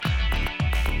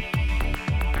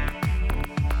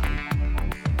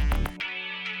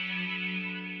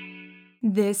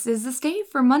This is The State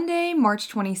for Monday, March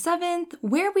 27th,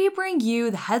 where we bring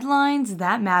you the headlines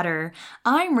that matter.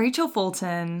 I'm Rachel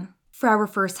Fulton. For our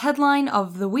first headline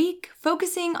of the week,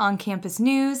 focusing on campus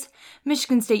news,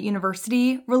 Michigan State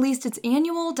University released its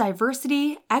annual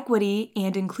Diversity, Equity,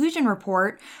 and Inclusion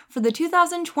Report for the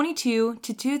 2022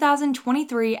 to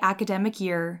 2023 academic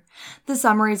year. The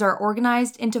summaries are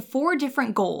organized into 4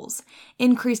 different goals: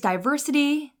 increase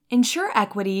diversity, ensure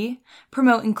equity,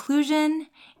 promote inclusion,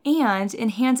 and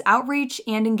enhance outreach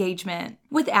and engagement.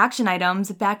 With action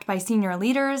items backed by senior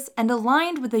leaders and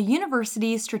aligned with the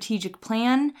university's strategic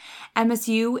plan,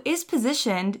 MSU is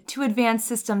positioned to advance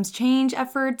systems change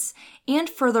efforts and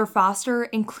further foster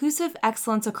inclusive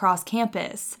excellence across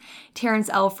campus. Terrence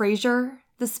L. Frazier,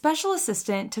 the Special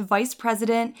Assistant to Vice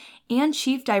President and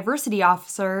Chief Diversity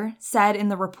Officer, said in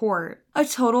the report, a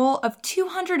total of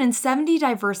 270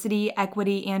 diversity,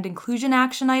 equity, and inclusion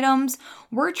action items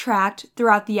were tracked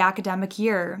throughout the academic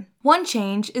year. One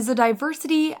change is the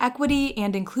Diversity, Equity,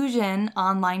 and Inclusion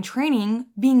online training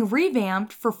being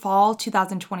revamped for fall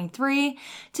 2023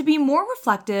 to be more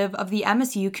reflective of the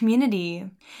MSU community.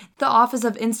 The Office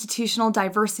of Institutional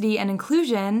Diversity and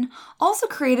Inclusion also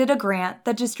created a grant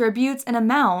that distributes an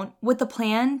amount with the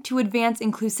plan to advance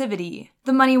inclusivity.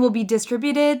 The money will be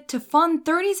distributed to fund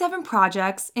 37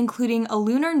 projects, including a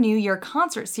Lunar New Year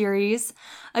concert series,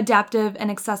 adaptive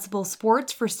and accessible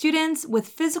sports for students with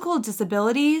physical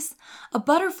disabilities, a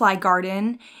butterfly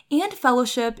garden, and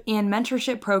fellowship and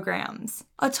mentorship programs.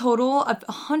 A total of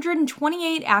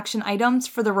 128 action items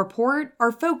for the report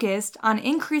are focused on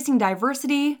increasing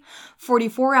diversity,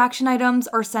 44 action items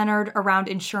are centered around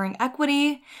ensuring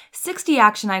equity, 60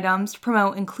 action items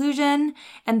promote inclusion,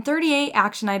 and 38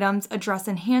 action items address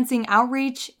enhancing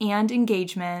outreach and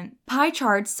engagement. Pie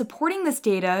charts supporting this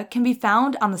data can be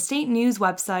found on the State News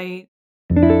website.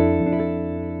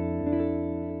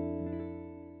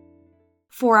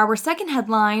 For our second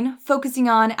headline, focusing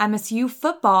on MSU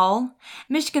football,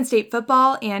 Michigan State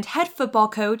football and head football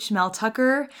coach Mel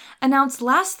Tucker announced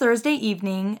last Thursday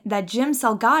evening that Jim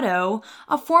Salgado,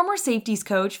 a former safeties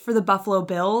coach for the Buffalo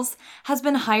Bills, has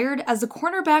been hired as the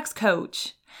cornerbacks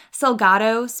coach.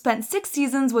 Salgado spent 6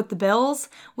 seasons with the Bills,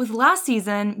 with last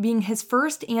season being his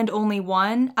first and only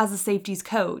one as a safeties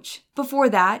coach. Before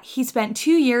that, he spent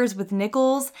 2 years with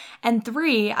Nichols and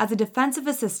 3 as a defensive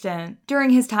assistant. During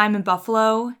his time in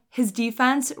Buffalo, his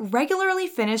defense regularly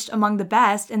finished among the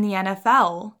best in the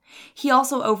NFL. He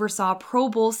also oversaw Pro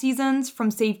Bowl seasons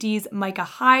from safeties Micah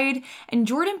Hyde and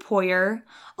Jordan Poyer,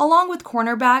 along with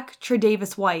cornerback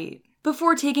Tre'Davious White.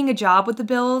 Before taking a job with the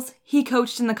Bills, he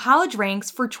coached in the college ranks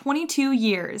for 22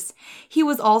 years. He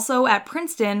was also at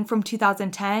Princeton from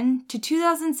 2010 to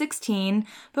 2016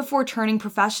 before turning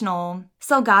professional.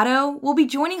 Salgado will be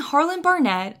joining Harlan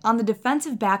Barnett on the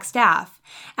defensive back staff,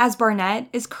 as Barnett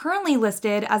is currently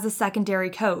listed as a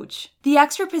secondary coach. The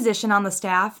extra position on the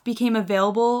staff became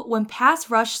available when pass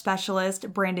rush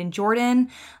specialist Brandon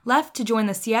Jordan left to join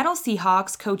the Seattle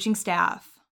Seahawks coaching staff.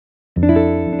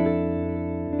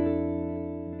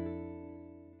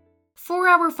 For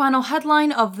our final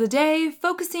headline of the day,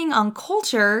 focusing on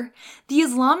culture, the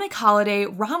Islamic holiday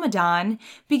Ramadan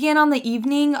began on the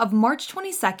evening of March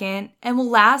 22nd and will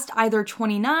last either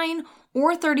 29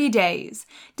 or 30 days,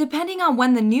 depending on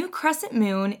when the new crescent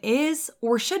moon is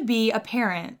or should be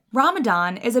apparent.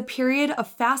 Ramadan is a period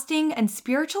of fasting and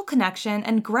spiritual connection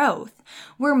and growth,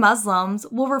 where Muslims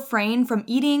will refrain from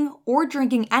eating or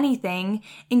drinking anything,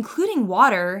 including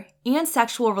water and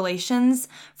sexual relations,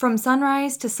 from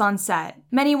sunrise to sunset.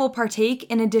 Many will partake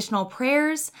in additional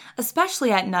prayers,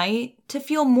 especially at night, to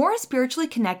feel more spiritually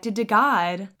connected to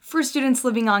God. For students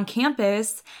living on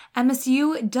campus,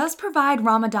 MSU does provide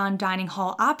Ramadan dining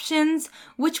hall options,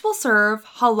 which will serve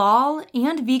halal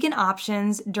and vegan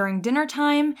options during dinner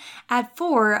time at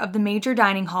 4 of the major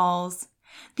dining halls.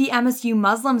 The MSU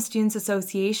Muslim Students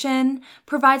Association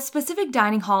provides specific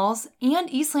dining halls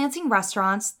and East Lansing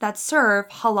restaurants that serve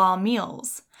halal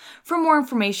meals. For more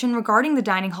information regarding the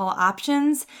dining hall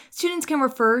options, students can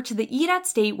refer to the Eat at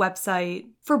State website.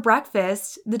 For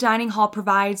breakfast, the dining hall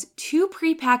provides 2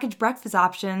 prepackaged breakfast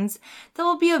options that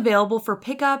will be available for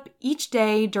pickup each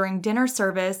day during dinner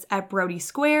service at Brody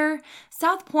Square,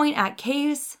 South Point at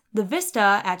Case, the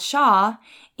Vista at Shaw,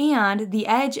 and the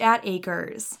Edge at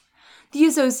Acres. The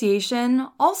association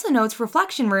also notes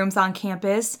reflection rooms on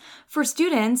campus for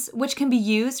students, which can be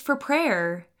used for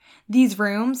prayer. These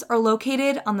rooms are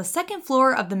located on the 2nd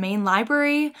floor of the main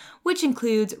library, which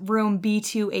includes room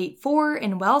B284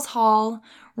 in Wells Hall,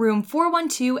 room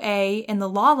 412A in the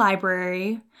Law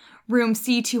Library, room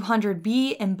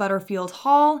C200B in Butterfield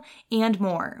Hall, and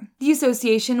more. The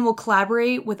association will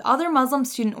collaborate with other Muslim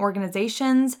student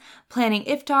organizations, planning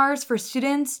iftars for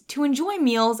students to enjoy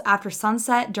meals after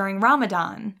sunset during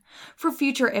Ramadan. For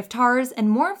future iftars and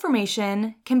more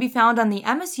information can be found on the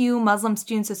MSU Muslim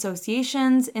Students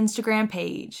Association's Instagram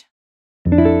page.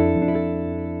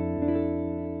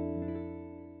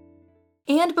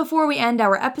 And before we end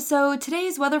our episode,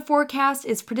 today's weather forecast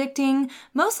is predicting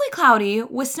mostly cloudy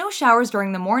with snow showers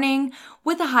during the morning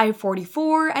with a high of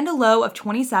 44 and a low of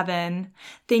 27.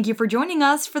 Thank you for joining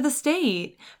us for The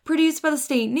State, produced by the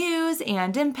State News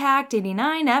and Impact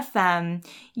 89 FM.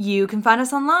 You can find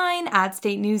us online at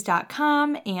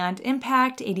statenews.com and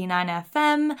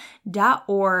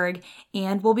impact89fm.org.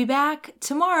 And we'll be back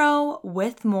tomorrow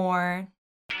with more.